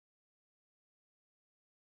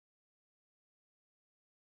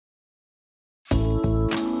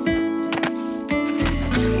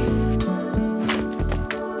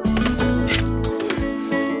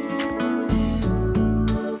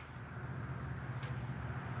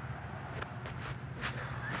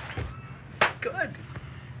Good.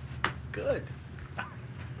 Good.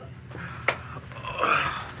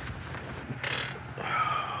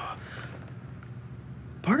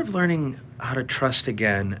 Part of learning how to trust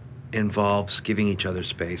again involves giving each other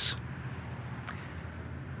space.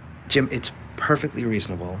 Jim, it's perfectly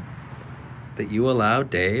reasonable that you allow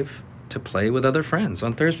Dave to play with other friends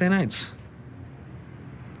on Thursday nights.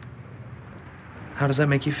 How does that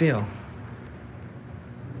make you feel?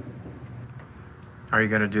 Are you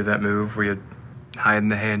gonna do that move where you hide in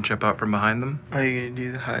the hay and jump out from behind them? Are you gonna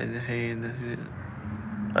do the hide in the hay and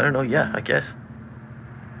the... I don't know, yeah, I guess.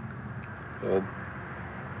 Well,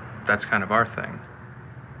 that's kind of our thing.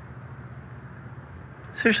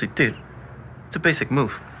 Seriously, dude, it's a basic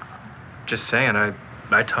move. Just saying,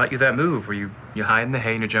 I taught you that move where you hide in the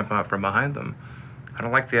hay and you jump out from behind them. I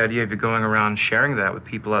don't like the idea of you going around sharing that with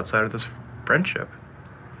people outside of this friendship.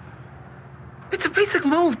 It's a basic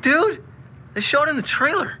move, dude. They showed it in the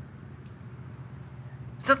trailer.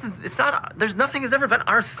 There's nothing has ever been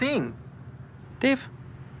our thing. Dave,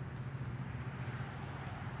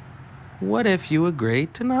 what if you agree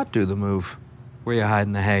to not do the move where you hide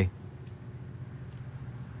in the hay?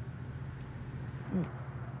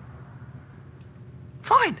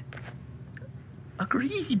 Fine.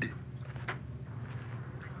 Agreed.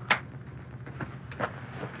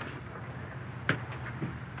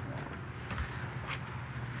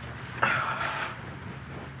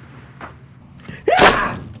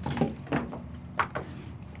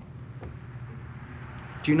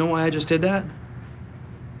 Do you know why I just did that?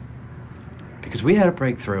 Because we had a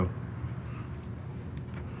breakthrough.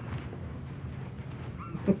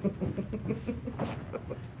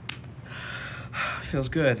 Feels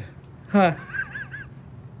good. Huh?